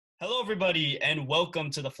Hello, everybody, and welcome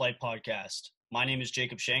to the Flight Podcast. My name is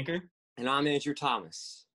Jacob Shanker. And I'm Andrew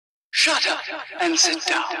Thomas. Shut up and sit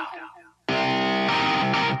down.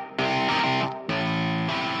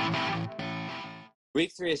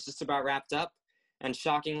 Week 3 is just about wrapped up, and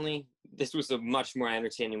shockingly, this was a much more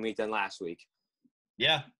entertaining week than last week.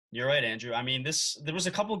 Yeah, you're right, Andrew. I mean, there was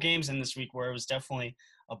a couple games in this week where it was definitely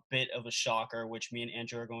a bit of a shocker, which me and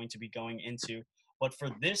Andrew are going to be going into. But for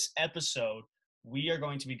this episode, we are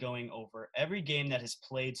going to be going over every game that has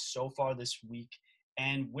played so far this week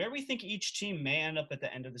and where we think each team may end up at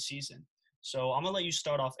the end of the season. So I'm going to let you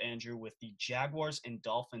start off, Andrew, with the Jaguars and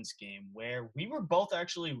Dolphins game, where we were both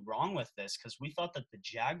actually wrong with this because we thought that the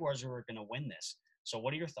Jaguars were going to win this. So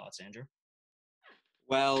what are your thoughts, Andrew?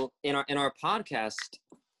 Well, in our podcast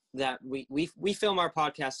that we film our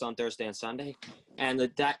podcast on Thursday and Sunday, and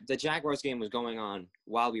the Jaguars game was going on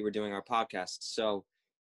while we were doing our podcast. So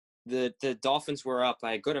the Dolphins were up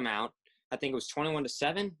by a good amount. I think it was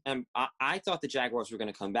 21-7, and I thought the Jaguars were going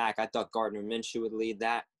to come back. I thought Gardner Minshew would lead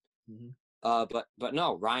that. Mm-hmm. But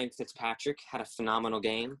no, Ryan Fitzpatrick had a phenomenal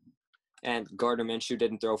game, and Gardner Minshew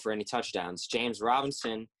didn't throw for any touchdowns. James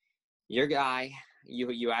Robinson, your guy,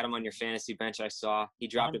 you had him on your fantasy bench. I saw he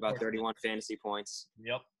dropped about 31 fantasy points.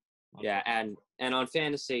 Yep. Yeah, and on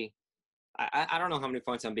fantasy, I don't know how many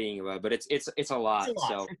points I'm being about, but it's a lot. It's a lot.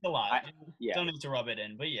 So it's a lot. Yeah. Don't need to rub it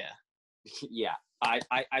in, but yeah. Yeah,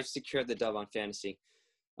 I've secured the dub on fantasy.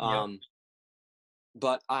 Yep.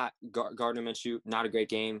 But Gardner Minshew, not a great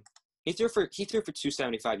game. He threw for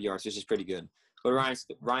 275 yards, which is pretty good. But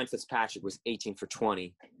Ryan Fitzpatrick was 18 for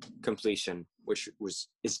 20 completion, which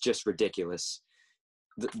is just ridiculous.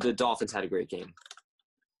 The Dolphins had a great game.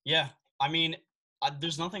 Yeah, I mean,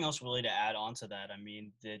 there's nothing else really to add on to that. I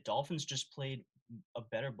mean, the Dolphins just played a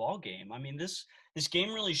better ball game. I mean, this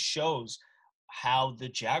game really shows how the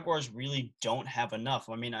Jaguars really don't have enough.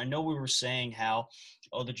 I mean, I know we were saying how,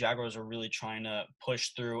 the Jaguars are really trying to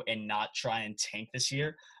push through and not try and tank this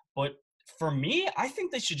year. But for me, I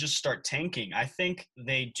think they should just start tanking. I think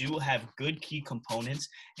they do have good key components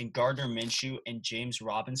in Gardner Minshew and James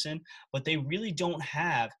Robinson, but they really don't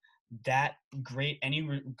have that great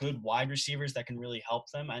good wide receivers that can really help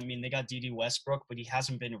them. I mean, they got D.D. Westbrook, but he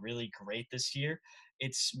hasn't been really great this year.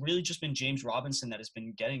 It's really just been James Robinson that has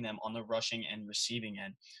been getting them on the rushing and receiving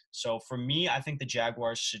end. So for me, I think the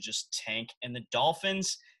Jaguars should just tank. And the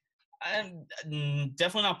Dolphins,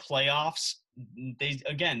 definitely not playoffs.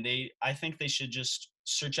 I think they should just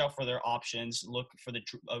search out for their options, look for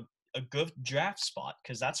a good draft spot,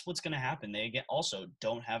 because that's what's going to happen. They also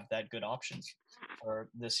don't have that good options for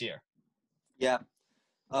this year. Yeah.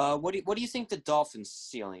 What do you think the Dolphins'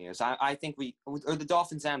 ceiling is? I think or the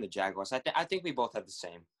Dolphins and the Jaguars. I think we both have the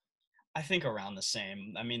same. I think around the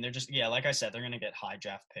same. I mean, they're just like I said, they're going to get high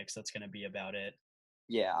draft picks. That's going to be about it.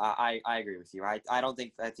 Yeah, I agree with you. I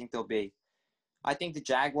think the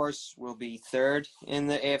Jaguars will be third in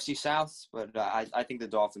the AFC South, but I think the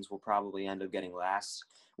Dolphins will probably end up getting last.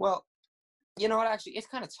 Well, you know what? Actually, it's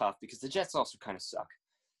kind of tough because the Jets also kind of suck.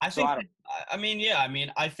 I think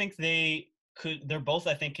they're both,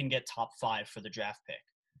 I think, can get top 5 for the draft pick.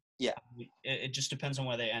 Yeah. It just depends on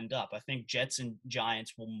where they end up. I think Jets and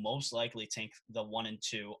Giants will most likely take the 1 and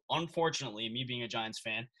 2. Unfortunately, me being a Giants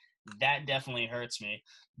fan, that definitely hurts me.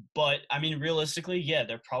 But, I mean, realistically, yeah,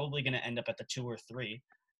 they're probably going to end up at the 2 or 3.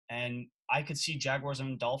 And I could see Jaguars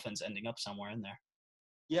and Dolphins ending up somewhere in there.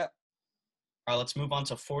 Yeah. All right, let's move on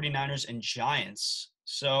to 49ers and Giants.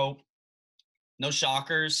 So, no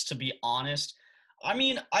shockers, to be honest. I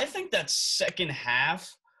mean, I think that second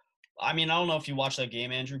half – I mean, I don't know if you watched that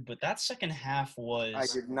game, Andrew, but that second half was – I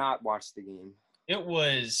did not watch the game. It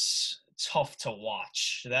was tough to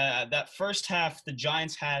watch. That first half, the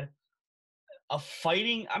Giants had a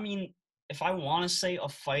fighting – I mean, if I want to say a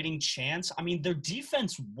fighting chance, I mean, their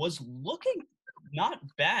defense was looking not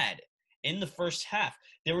bad in the first half.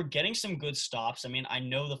 They were getting some good stops. I mean, I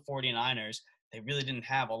know the 49ers – they really didn't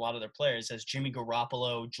have a lot of their players as Jimmy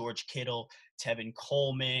Garoppolo, George Kittle, Tevin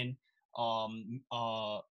Coleman,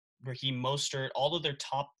 Raheem Mostert, all of their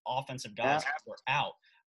top offensive guys were out.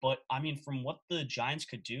 But, I mean, from what the Giants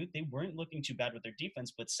could do, they weren't looking too bad with their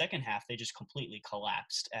defense. But second half, they just completely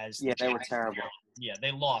collapsed. They were terrible. Yeah,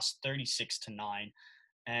 they lost 36-9.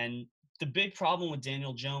 And the big problem with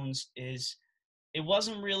Daniel Jones is – it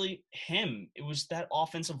wasn't really him. It was that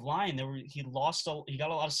offensive line. He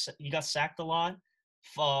got sacked a lot,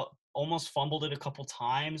 almost fumbled it a couple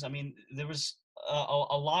times. I mean, there was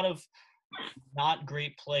a lot of not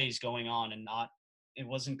great plays going on, and it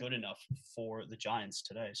wasn't good enough for the Giants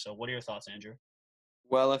today. So, what are your thoughts, Andrew?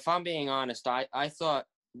 Well, if I'm being honest, I thought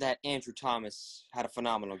that Andrew Thomas had a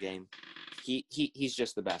phenomenal game. He's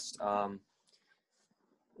just the best.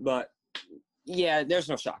 But yeah, there's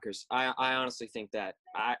no shockers. I honestly think that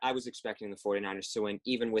I was expecting the 49ers to win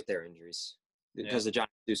even with their injuries because the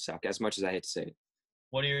Giants do suck, as much as I hate to say it.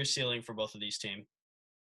 What are your ceiling for both of these teams?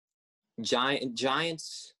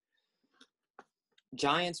 Giants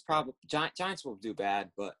will do bad,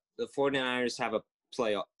 but the 49ers have a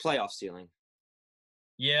playoff ceiling.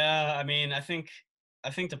 Yeah, I mean, I think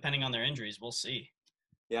depending on their injuries, we'll see.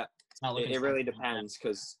 Yeah, it's not looking it really depends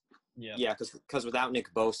because without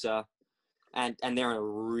Nick Bosa, and they're in a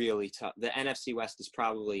really tough. The NFC West is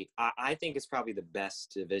probably I think it's probably the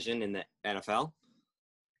best division in the NFL.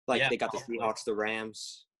 They got the Seahawks, the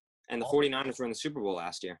Rams, and the 49ers were in the Super Bowl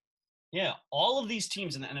last year. Yeah, all of these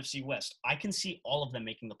teams in the NFC West, I can see all of them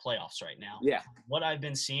making the playoffs right now. Yeah. What I've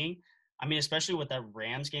been seeing, I mean, especially with that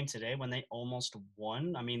Rams game today when they almost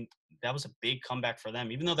won. I mean, that was a big comeback for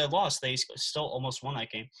them. Even though they lost, they still almost won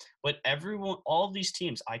that game. But all of these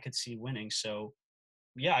teams, I could see winning. So,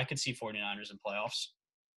 yeah, I could see 49ers in playoffs.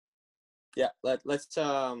 Yeah, let's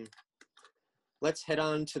head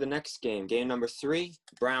on to the next game. Game number 3,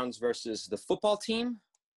 Browns versus the football team.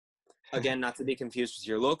 Again, not to be confused with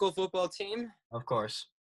your local football team. Of course.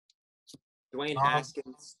 Dwayne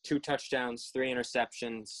Haskins, 2 touchdowns, 3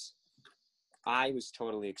 interceptions. I was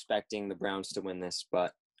totally expecting the Browns to win this,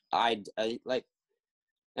 but and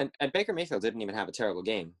Baker Mayfield didn't even have a terrible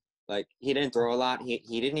game. He didn't throw a lot.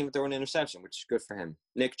 He didn't even throw an interception, which is good for him.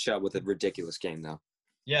 Nick Chubb with a ridiculous game, though.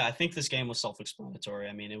 Yeah, I think this game was self-explanatory.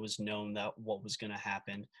 I mean, it was known that what was going to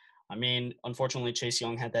happen. I mean, unfortunately, Chase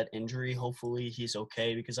Young had that injury. Hopefully he's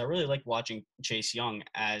okay because I really like watching Chase Young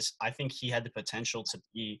as I think he had the potential to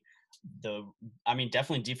be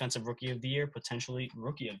definitely defensive rookie of the year, potentially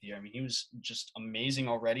rookie of the year. I mean, he was just amazing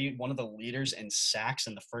already. One of the leaders in sacks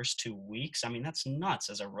in the first 2 weeks. I mean, that's nuts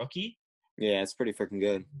as a rookie. Yeah, it's pretty freaking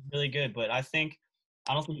good. Really good. But I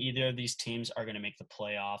don't think either of these teams are going to make the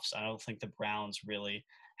playoffs. I don't think the Browns really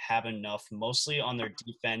have enough, mostly on their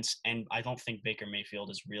defense, and I don't think Baker Mayfield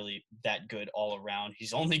is really that good all around.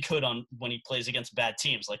 He's only good on when he plays against bad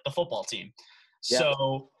teams, like the football team. Yeah.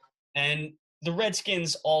 So, and the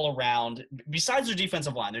Redskins all around, besides their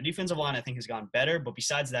defensive line I think has gotten better, but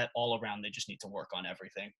besides that, all around, they just need to work on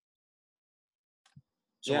everything.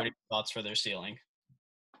 So what are your thoughts for their ceiling?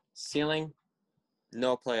 Ceiling,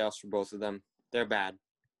 no playoffs for both of them. They're bad.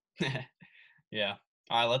 Yeah.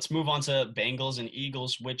 All right, let's move on to Bengals and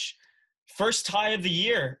Eagles, which first tie of the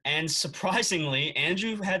year. And surprisingly,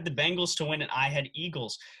 Andrew had the Bengals to win and I had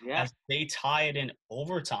Eagles. Yeah. As they tie it in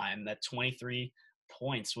overtime, that 23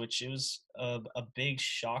 points, which was a big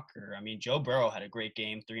shocker. I mean, Joe Burrow had a great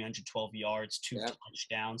game, 312 yards, 2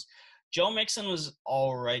 touchdowns. Joe Mixon was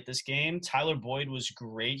all right this game. Tyler Boyd was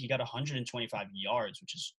great. He got 125 yards,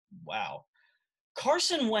 which is wow.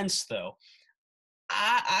 Carson Wentz, though,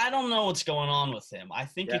 I don't know what's going on with him. I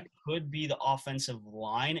think it could be the offensive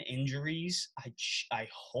line injuries. I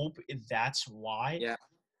hope that's why. Yeah.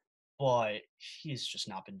 But he's just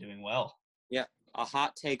not been doing well. Yeah. A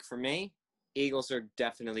hot take for me, Eagles are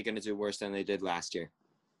definitely going to do worse than they did last year.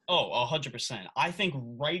 Oh, 100%. I think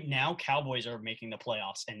right now Cowboys are making the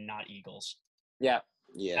playoffs and not Eagles. Yeah.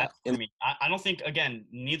 Yeah. I mean, I don't think, again,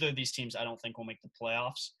 neither of these teams I don't think will make the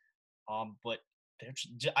playoffs. But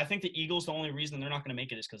I think the Eagles, the only reason they're not going to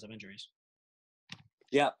make it is because of injuries.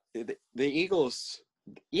 Yeah, the Eagles,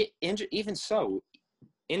 even so,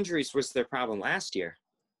 injuries was their problem last year,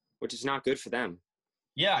 which is not good for them.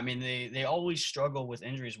 Yeah, I mean, they always struggle with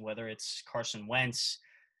injuries, whether it's Carson Wentz,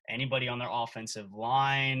 anybody on their offensive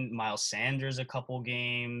line, Miles Sanders a couple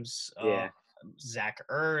games, Zach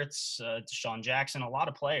Ertz, Deshaun Jackson, a lot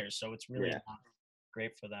of players. So it's really not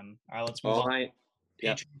great for them. All right, let's move on. Right.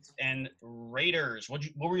 Patriots and Raiders. What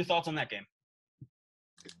were your thoughts on that game?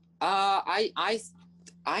 I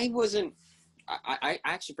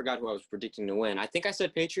actually forgot who I was predicting to win. I think I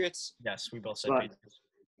said Patriots. Yes, we both said Patriots.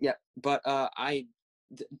 Yeah, but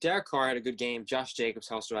Derek Carr had a good game. Josh Jacobs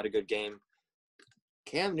also had a good game.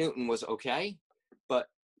 Cam Newton was okay, but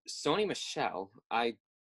Sony Michel, I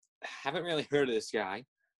haven't really heard of this guy.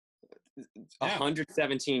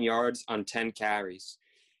 117 yards on 10 carries.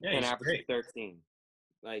 Yeah, and average 13.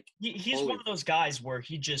 He's one of those guys where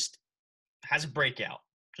he just has a breakout,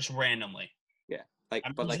 just randomly. Yeah,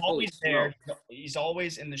 he's always there. He's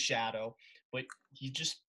always in the shadow, but he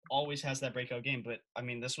just always has that breakout game. But I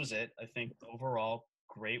mean, this was it. I think overall,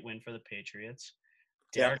 great win for the Patriots.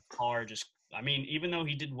 Derek Carr even though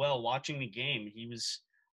he did well watching the game, he was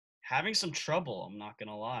having some trouble. I'm not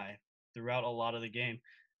gonna lie, throughout a lot of the game.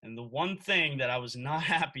 And the one thing that I was not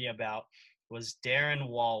happy about was Darren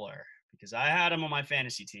Waller. because I had him on my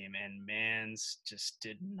fantasy team, and Mans just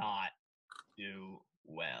did not do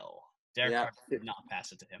well. Derek Carr did not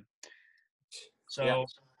pass it to him. So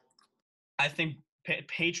I think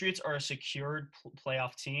Patriots are a secured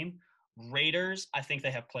playoff team. Raiders, I think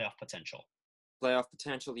they have playoff potential. Playoff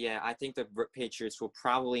potential, yeah. I think the Patriots will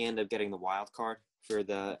probably end up getting the wild card for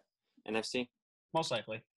the NFC. Most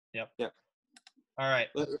likely. Yep. Yep. All right.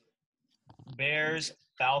 Bears,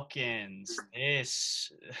 Falcons. I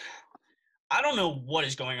don't know what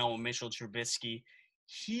is going on with Mitchell Trubisky.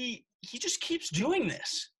 He just keeps doing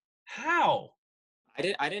this. How? I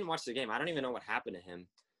didn't watch the game. I don't even know what happened to him.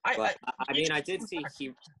 I did see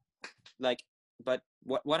he but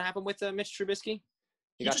what happened with Mitch Trubisky?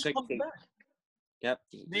 He got just back. Yep.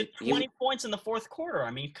 They had 20 points in the fourth quarter.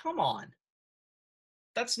 I mean, come on.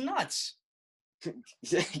 That's nuts.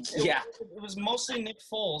 Yeah. It was mostly Nick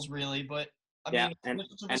Foles, really, but I mean, and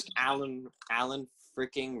Allen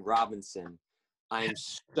freaking Robinson. I'm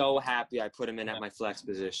so happy I put him in at my flex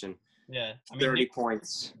position. Yeah. I mean, 30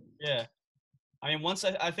 points. Yeah. I mean, once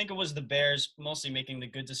I think it was the Bears mostly making the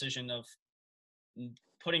good decision of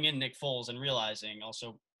putting in Nick Foles and realizing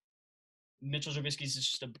also Mitchell Trubisky is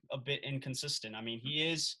just a bit inconsistent. I mean,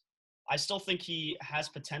 I still think he has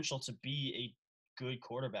potential to be a good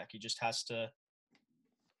quarterback. He just has to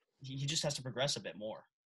progress a bit more.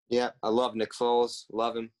 Yeah, I love Nick Foles.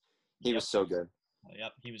 Love him. He was so good.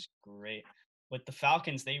 Yep, he was great. With the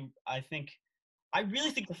Falcons, I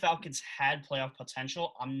really think the Falcons had playoff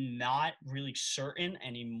potential. I'm not really certain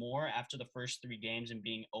anymore after the first 3 games and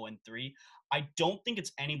being 0-3. I don't think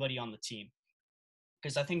it's anybody on the team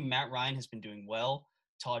because I think Matt Ryan has been doing well.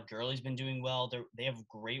 Todd Gurley's been doing well. They have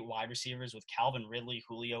great wide receivers with Calvin Ridley,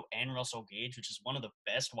 Julio, and Russell Gage, which is one of the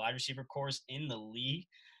best wide receiver corps in the league.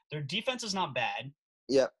 Their defense is not bad.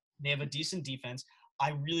 Yep. They have a decent defense. I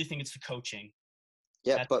really think it's the coaching.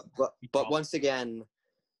 Yeah, but once again,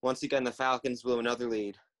 the Falcons blew another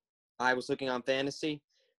lead. I was looking on fantasy.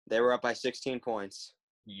 They were up by 16 points.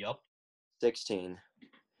 Yep. 16.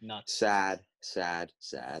 Nuts. Sad.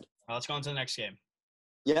 Let's go on to the next game.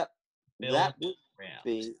 Yep.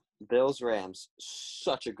 Rams. Bills Rams.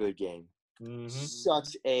 Such a good game. Mm-hmm.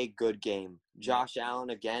 Such a good game. Josh Allen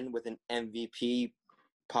again with an MVP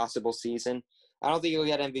possible season. I don't think he'll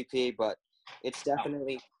get MVP, but it's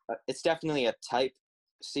definitely a type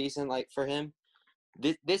season like for him.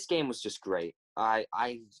 This game was just great. I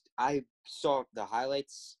saw the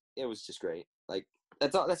highlights. It was just great. Like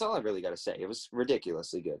that's all I really got to say. It was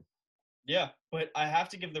ridiculously good. Yeah, but I have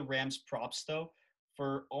to give the Rams props though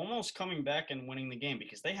for almost coming back and winning the game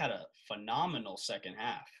because they had a phenomenal second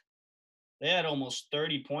half. They had almost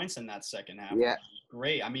 30 points in that second half. Yeah,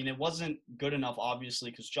 great. I mean, it wasn't good enough obviously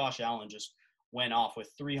because Josh Allen just went off with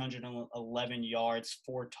 311 yards,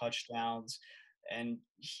 4 touchdowns, and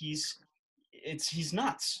he's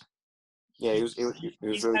nuts. Yeah, he was really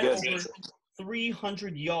good. Over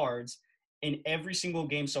 300 yards in every single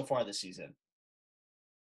game so far this season.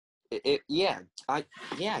 You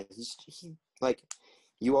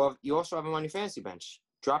also have him on your fantasy bench,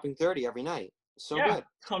 dropping 30 every night. So good.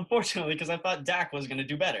 Unfortunately, because I thought Dak was going to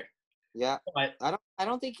do better. Yeah, but I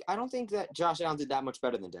don't think that Josh Allen did that much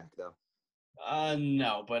better than Dak though.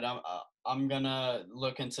 No, but I'm gonna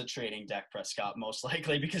look into trading Dak Prescott most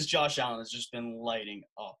likely because Josh Allen has just been lighting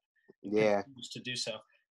up. Yeah, to do so,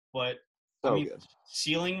 but so good.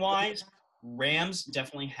 Ceiling wise, Rams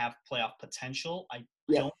definitely have playoff potential.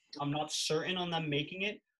 I'm not certain on them making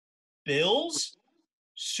it. Bills,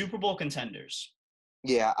 Super Bowl contenders.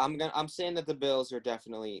 Yeah, I'm saying that the Bills are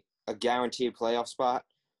definitely a guaranteed playoff spot.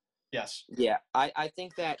 Yes. Yeah, I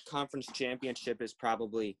think that conference championship is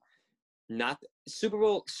probably not Super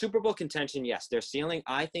Bowl contention. Yes, their ceiling.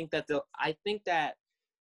 I think that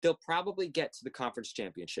they'll probably get to the conference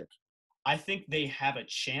championship. I think they have a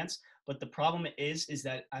chance, but the problem is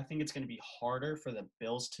that I think it's going to be harder for the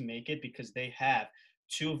Bills to make it because they have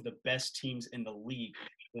 2 of the best teams in the league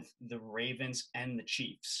with the Ravens and the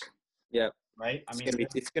Chiefs. Yeah. Right? It's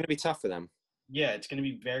going to be tough for them. Yeah, it's going to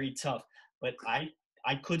be very tough. But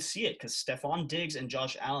I could see it because Stephon Diggs and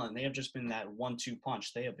Josh Allen, they have just been that 1-2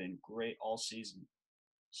 punch. They have been great all season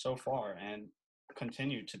so far and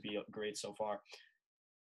continue to be great so far.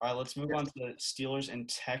 All right, let's move on to the Steelers and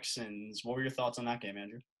Texans. What were your thoughts on that game,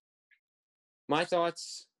 Andrew? My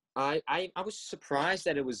thoughts, I was surprised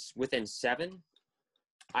that it was within 7.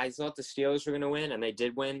 I thought the Steelers were going to win, and they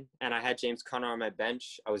did win. And I had James Conner on my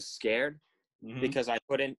bench. I was scared because I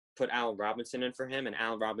put Allen Robinson in for him, and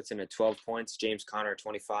Allen Robinson had 12 points, James Conner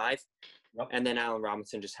 25. Yep. And then Allen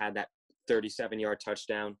Robinson just had that 37-yard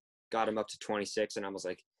touchdown, got him up to 26, and I was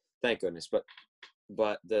like, thank goodness.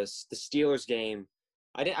 But the Steelers game,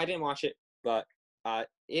 I didn't watch it, but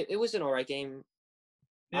it was an all right game.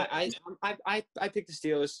 Yeah, I picked the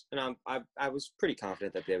Steelers, and I was pretty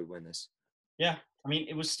confident that they would win this. yeah. I mean,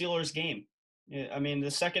 it was Steelers' game. Yeah, I mean,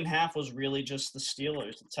 the second half was really just the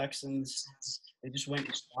Steelers. The Texans, they just went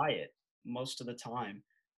quiet most of the time.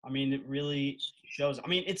 I mean, it really shows. I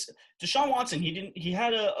mean, it's Deshaun Watson. He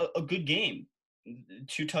had a good game.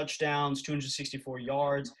 2 touchdowns, 264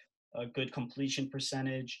 yards, a good completion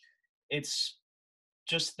percentage. It's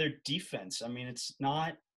just their defense. I mean, it's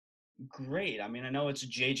not great. I mean, I know it's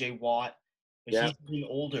J.J. Watt, but Yeah. he's getting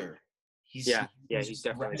older. Yeah, he's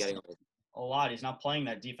definitely getting old. A lot. He's not playing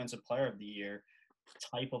that Defensive Player of the Year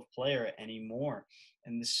type of player anymore.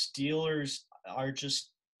 And the Steelers are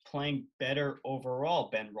just playing better overall.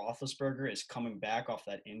 Ben Roethlisberger is coming back off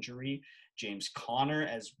that injury. James Conner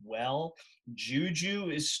as well.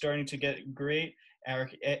 Juju is starting to get great.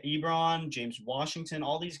 Eric Ebron, James Washington,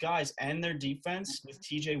 all these guys, and their defense with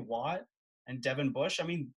T.J. Watt and Devin Bush. I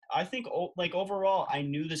mean, I think overall, I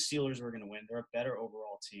knew the Steelers were going to win. They're a better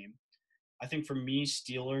overall team. I think for me,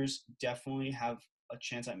 Steelers definitely have a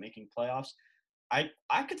chance at making playoffs. I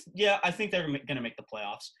think they're going to make the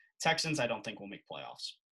playoffs. Texans, I don't think will make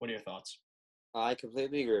playoffs. What are your thoughts? I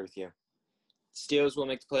completely agree with you. Steelers will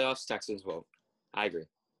make the playoffs. Texans won't. I agree.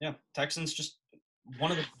 Yeah, Texans just one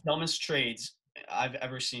of the dumbest trades I've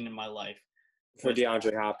ever seen in my life. For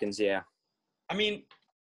DeAndre Hopkins, yeah. I mean,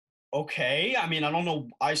 okay. I mean, I don't know.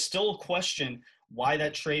 I still question why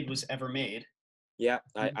that trade was ever made. Yeah,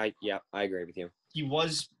 I agree with you. He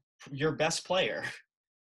was your best player.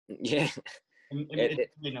 Yeah. It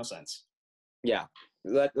made no sense. Yeah.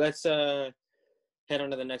 Let's head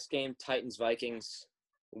on to the next game. Titans-Vikings.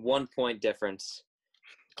 1 point difference.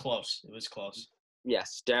 Close. It was close.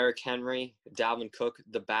 Yes. Derrick Henry, Dalvin Cook,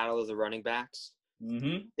 the battle of the running backs.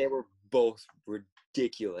 Mm-hmm. They were both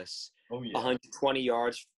ridiculous. Oh, yeah. 120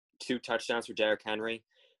 yards, 2 touchdowns for Derrick Henry.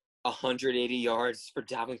 180 yards for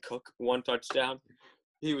Dalvin Cook, 1 touchdown.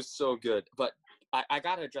 He was so good. But I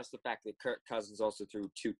got to address the fact that Kirk Cousins also threw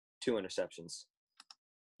two interceptions.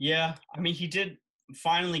 Yeah, I mean, he did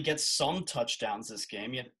finally get some touchdowns this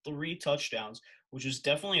game. He had 3 touchdowns, which is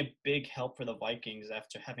definitely a big help for the Vikings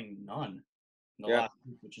after having none in the last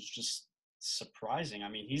week, which is just surprising. I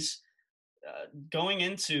mean, he's going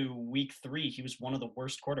into week 3, he was one of the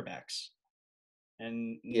worst quarterbacks.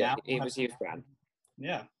 And yeah, now he was bad.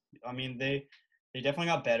 Yeah, I mean, they definitely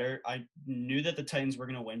got better. I knew that the Titans were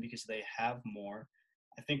going to win because they have more.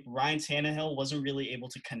 I think Ryan Tannehill wasn't really able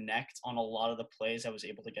to connect on a lot of the plays that was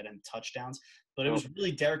able to get him touchdowns, but it was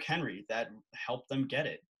really Derrick Henry that helped them get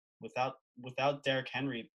it. Without Derrick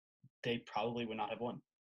Henry, they probably would not have won.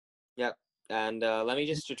 Yep. And let me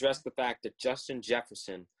just address the fact that Justin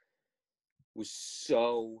Jefferson was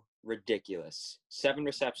so ridiculous. 7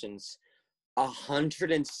 receptions,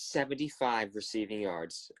 175 receiving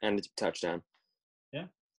yards, and a touchdown. Yeah.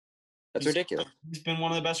 That's ridiculous. He's been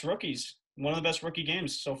one of the best rookies. One of the best rookie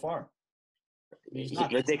games so far.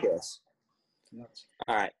 Ridiculous. Nuts.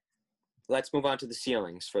 All right. Let's move on to the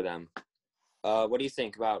ceilings for them. What do you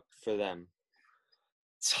think about for them?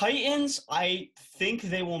 Titans, I think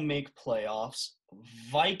they will make playoffs.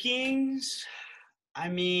 Vikings, I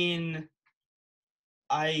mean,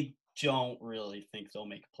 I don't really think they'll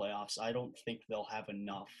make playoffs. I don't think they'll have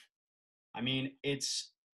enough. I mean,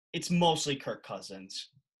 it's mostly Kirk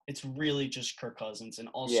Cousins. It's really just Kirk Cousins. And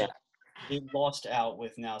also, they lost out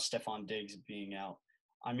with now Stephon Diggs being out.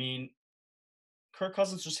 I mean, Kirk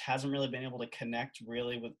Cousins just hasn't really been able to connect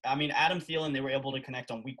really with – I mean, Adam Thielen, they were able to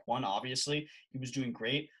connect on week 1, obviously. He was doing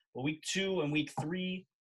great. But week 2 and week 3,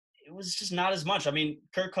 it was just not as much. I mean,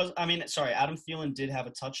 Adam Thielen did have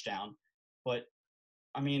a touchdown. But,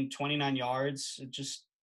 I mean, 29 yards, just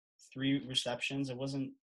 3 receptions. It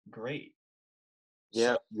wasn't great.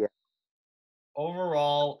 Yeah.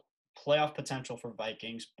 Overall, playoff potential for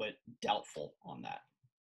Vikings, but doubtful on that.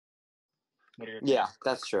 What are your thoughts? Yeah,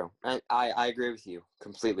 that's true. I agree with you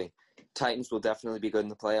completely. Titans will definitely be good in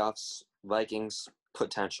the playoffs. Vikings,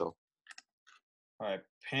 potential. All right,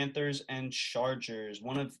 Panthers and Chargers.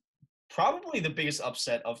 One of probably the biggest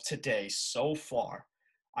upset of today so far.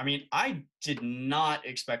 I mean, I did not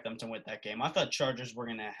expect them to win that game. I thought Chargers were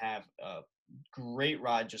going to have a great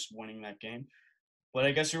ride just winning that game. But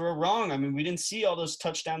I guess we were wrong. I mean, we didn't see all those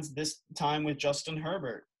touchdowns this time with Justin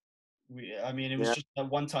Herbert. It was just that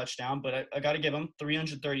 1 touchdown, but I got to give him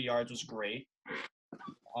 330 yards was great.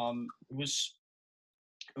 It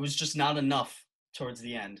was just not enough towards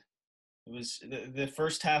the end. It was the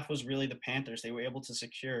first half was really the Panthers. They were able to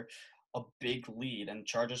secure a big lead, and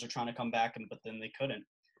Chargers are trying to come back, but then they couldn't.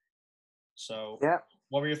 So,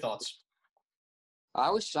 What were your thoughts? I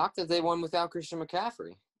was shocked that they won without Christian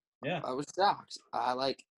McCaffrey. Yeah. I was shocked.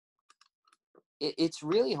 It's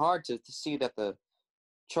really hard to see that the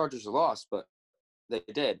Chargers lost, but they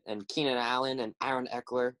did. And Keenan Allen and Aaron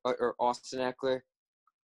Eckler, or Austin Eckler,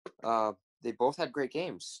 they both had great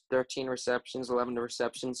games. 13 receptions, 11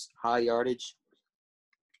 receptions, high yardage.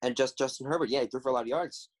 And just Justin Herbert, yeah, he threw for a lot of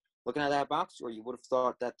yards. Looking at that box score, you would have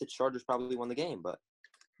thought that the Chargers probably won the game, but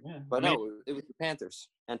no, it was the Panthers.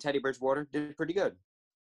 And Teddy Bridgewater did pretty good.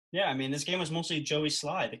 Yeah, I mean, this game was mostly Joey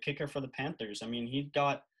Sly, the kicker for the Panthers. I mean, he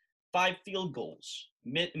got 5 field goals,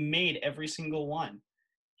 made every single one.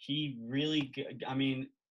 He really, I mean,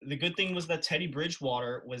 the good thing was that Teddy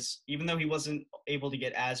Bridgewater was, even though he wasn't able to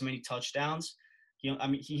get as many touchdowns,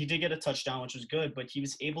 he did get a touchdown, which was good, but he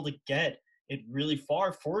was able to get it really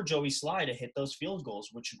far for Joey Sly to hit those field goals,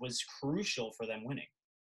 which was crucial for them winning.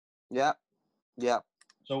 Yeah.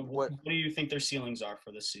 So what do you think their ceilings are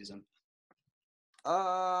for this season?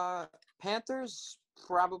 Panthers,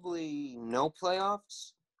 probably no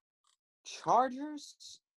playoffs.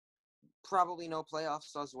 Chargers, probably no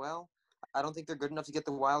playoffs as well. I don't think they're good enough to get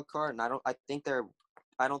the wild card, and I don't think they're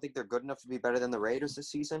good enough to be better than the Raiders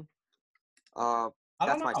this season. I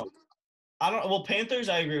don't know. Well, Panthers,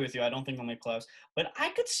 I agree with you. I don't think they'll make playoffs, but I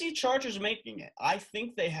could see Chargers making it. I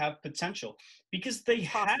think they have potential because they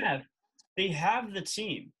have the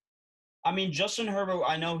team. I mean, Justin Herbert,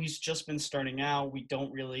 I know he's just been starting out. We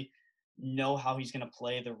don't really know how he's going to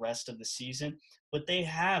play the rest of the season, but they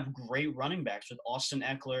have great running backs with Austin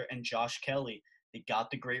Eckler and Josh Kelly. They got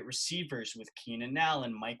the great receivers with Keenan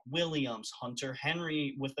Allen, Mike Williams, Hunter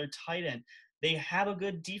Henry with their tight end. They have a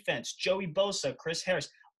good defense. Joey Bosa, Chris Harris.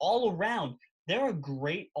 All around, they're a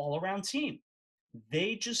great all-around team.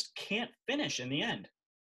 They just can't finish in the end.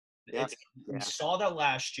 Yeah. We saw that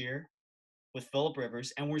last year with Phillip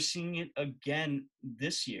Rivers, and we're seeing it again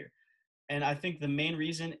this year. And I think the main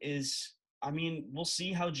reason is, I mean, we'll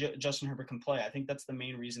see how Justin Herbert can play. I think that's the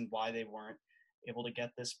main reason why they weren't able to get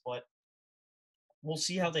this, but we'll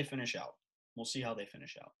see how they finish out. All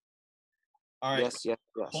right. Yes.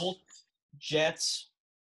 Colts, Jets.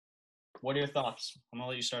 What are your thoughts? I'm going to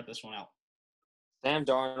let you start this one out. Sam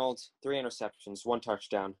Darnold, 3 interceptions, 1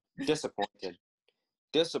 touchdown.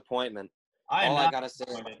 Disappointment. All I got to say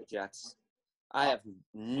about the Jets, I have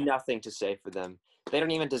nothing to say for them. They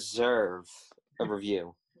don't even deserve a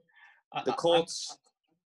review. The Colts,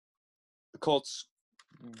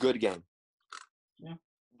 good game. Yeah.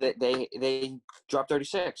 They dropped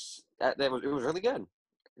 36. It was really good.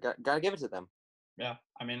 Got to give it to them. Yeah,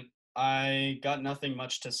 I mean, I got nothing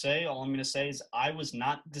much to say. All I'm going to say is I was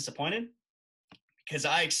not disappointed because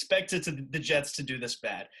I expected the Jets to do this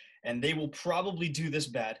bad, and they will probably do this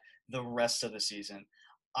bad the rest of the season.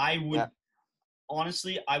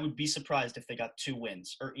 Honestly, I would be surprised if they got 2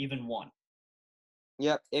 wins or even 1.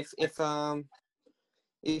 Yep.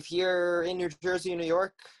 If you're in New Jersey, New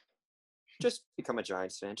York, just become a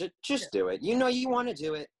Giants fan. Just do it. You know you want to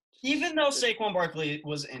do it. Even though Saquon Barkley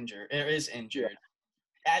is injured. Yeah.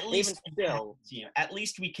 At least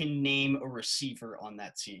we can name a receiver on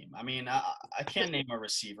that team. I mean, I can't name a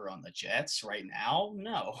receiver on the Jets right now.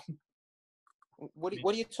 No. What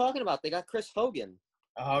are you talking about? They got Chris Hogan.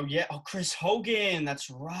 Oh yeah, Chris Hogan. That's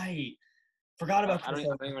right. Forgot about Chris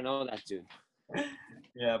Hogan. I don't even know that dude.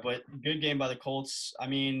 Yeah, but good game by the Colts. I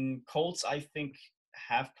mean, Colts I think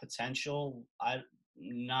have potential. But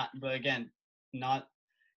again, not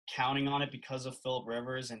counting on it because of Phillip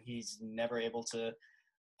Rivers, and he's never able to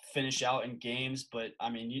finish out in games. But I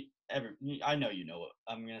mean, I know you know what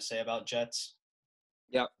I'm gonna say about Jets.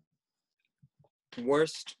 Yep.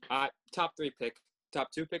 Worst top 3 pick,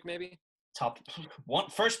 top 2 pick maybe.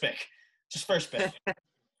 First pick, just first pick.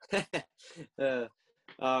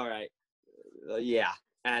 All right. Yeah,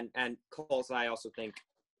 and Colts I also think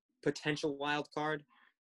potential wild card,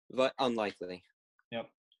 but unlikely. Yep.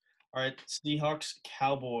 All right, Seahawks,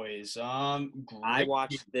 Cowboys. I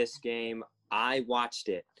watched this game. I watched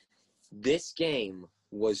it. This game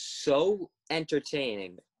was so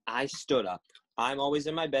entertaining. I stood up. I'm always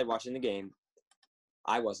in my bed watching the game.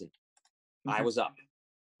 I wasn't. I was up.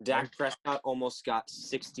 Dak Prescott almost got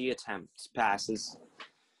 60 passes.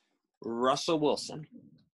 Russell Wilson.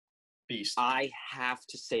 Beast. I have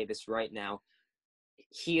to say this right now.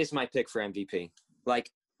 He is my pick for MVP. Like,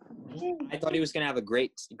 I thought he was going to have a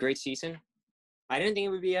great season. I didn't think it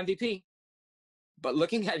would be MVP. But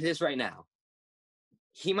looking at this right now,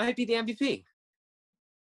 he might be the MVP.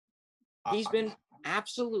 He's been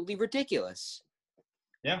absolutely ridiculous.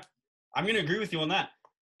 Yeah, I'm going to agree with you on that.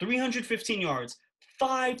 315 yards,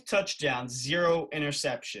 5 touchdowns, 0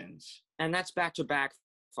 interceptions. And that's back-to-back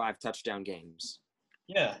 5 touchdown games.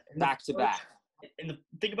 Yeah. Back-to-back.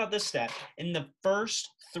 think about this stat. In the first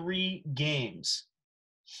 3 games,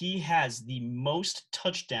 he has the most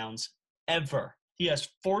touchdowns ever. He has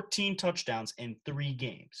 14 touchdowns in 3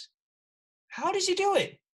 games. How does he do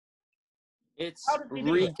it? It's How does he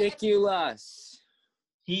do it? ridiculous.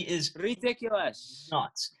 He is Ridiculous.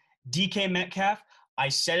 nuts. DK Metcalf, I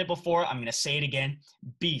said it before. I'm going to say it again.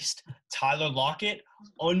 Beast. Tyler Lockett,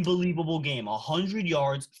 unbelievable game. 100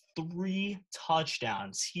 yards, 3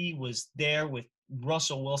 touchdowns. He was there with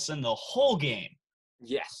Russell Wilson the whole game.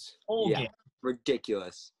 Yes. Whole Yeah. game.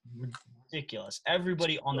 Ridiculous. Ridiculous.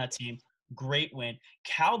 Everybody on that team, great win.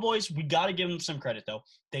 Cowboys, we got to give them some credit, though.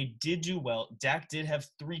 They did do well. Dak did have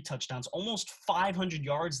 3 touchdowns, almost 500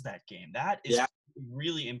 yards that game. That is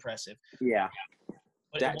really impressive. Yeah.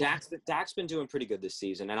 But Dak's been doing pretty good this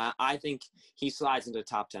season, and I think he slides into the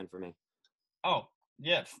top 10 for me. Oh,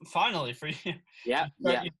 yeah, finally for you. Yeah,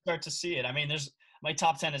 You start to see it. I mean, my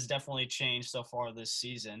top 10 has definitely changed so far this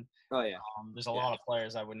season. Oh, yeah. There's a lot of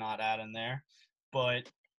players I would not add in there. But,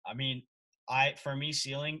 I mean, for me,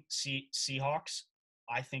 ceiling, Seahawks,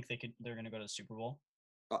 I think they're going to go to the Super Bowl.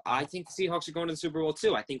 I think the Seahawks are going to the Super Bowl,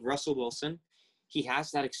 too. I think Russell Wilson, he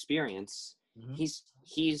has that experience. Mm-hmm.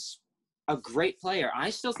 He's a great player. I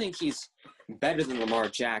still think he's better than Lamar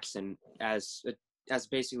Jackson as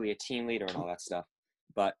basically a team leader and all that stuff.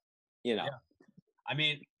 But, you know. Yeah. I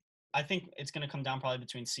mean, I think it's going to come down probably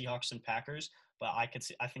between Seahawks and Packers, but I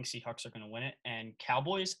think Seahawks are going to win it. And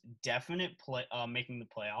Cowboys, definite making the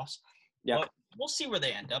playoffs. Yeah. But we'll see where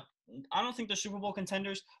they end up. I don't think they're Super Bowl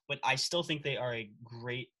contenders, but I still think they are a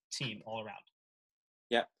great team all around.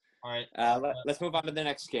 Yep. All right. Let's move on to the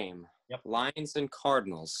next game. Yep. Lions and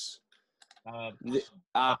Cardinals. I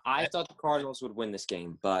thought the Cardinals would win this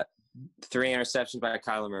game, but 3 interceptions by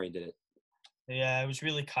Kyler Murray did it. Yeah, it was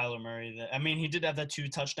really Kyler Murray. I mean, he did have that 2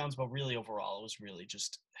 touchdowns, but really overall, it was really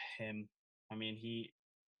just him. I mean, he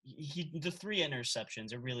the 3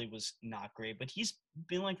 interceptions, it really was not great. But he's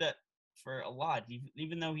been like that for a lot.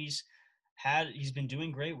 Even though he's been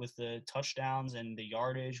doing great with the touchdowns and the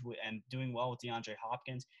yardage and doing well with DeAndre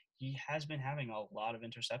Hopkins. He has been having a lot of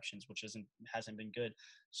interceptions, which hasn't been good.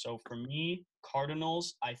 So for me,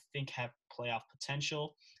 Cardinals, I think have playoff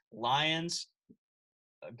potential. Lions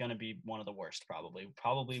are going to be one of the worst probably.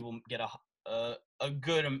 Probably will get a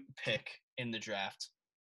good pick in the draft.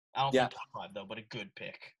 I don't think top 5 though, but a good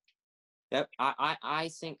pick. Yep,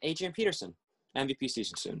 I think Adrian Peterson, MVP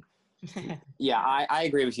season soon. Yeah, I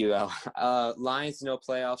agree with you though. Lions no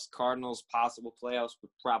playoffs, Cardinals possible playoffs,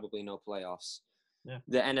 but probably no playoffs. Yeah.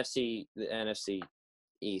 The NFC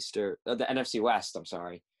East or the NFC West. I'm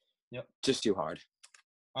sorry. Yep. Just too hard.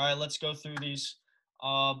 All right, let's go through these.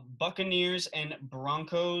 Buccaneers and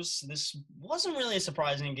Broncos. This wasn't really a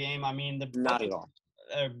surprising game. I mean, Not at all.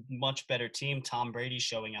 A much better team. Tom Brady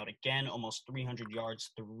showing out again, almost 300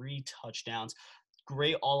 yards, 3 touchdowns.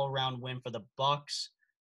 Great all-around win for the Bucs.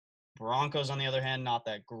 Broncos, on the other hand, not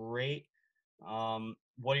that great.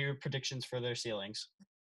 What are your predictions for their ceilings?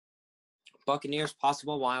 Buccaneers,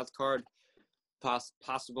 possible wild card,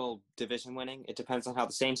 possible division winning. It depends on how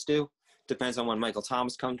the Saints do. Depends on when Michael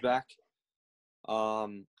Thomas comes back.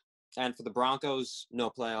 And for the Broncos, no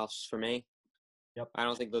playoffs for me. Yep. I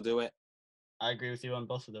don't think they'll do it. I agree with you on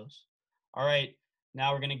both of those. All right.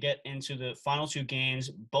 Now we're going to get into the final 2 games,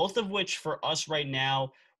 both of which for us right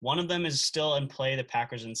now, one of them is still in play, the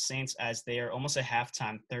Packers and Saints, as they are almost at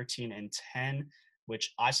halftime, 13-10,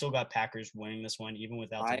 which I still got Packers winning this one, even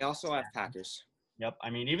without. I also have Packers. Yep. I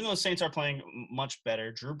mean, even though the Saints are playing much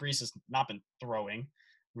better, Drew Brees has not been throwing,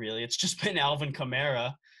 really. It's just been Alvin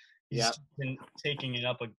Kamara. He's been taking it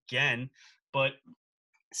up again. But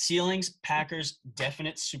ceilings, Packers,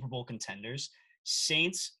 definite Super Bowl contenders.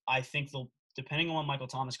 Saints, I think they'll, depending on when Michael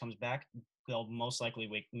Thomas comes back, they'll most likely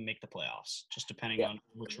make the playoffs, just depending on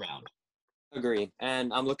which round. Agreed.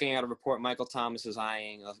 And I'm looking at a report Michael Thomas is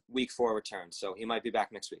eyeing a week 4 return, so he might be back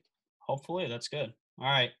next week. Hopefully, that's good. All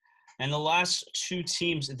right. And the last 2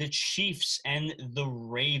 teams, the Chiefs and the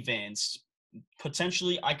Ravens.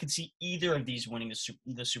 Potentially, I could see either of these winning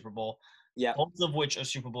the Super Bowl. Yeah. Both of which are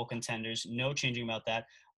Super Bowl contenders. No changing about that.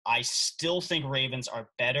 I still think Ravens are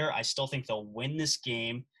better. I still think they'll win this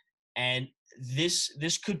game. And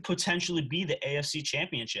this could potentially be the AFC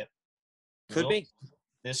Championship. Could be.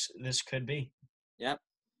 This could be. Yep.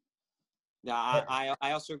 Yeah,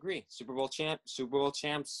 I also agree. Super Bowl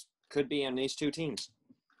champs could be on these 2 teams.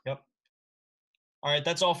 Yep. All right,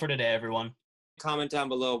 that's all for today, everyone. Comment down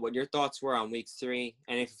below what your thoughts were on week 3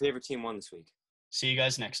 and if your favorite team won this week. See you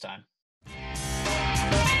guys next time.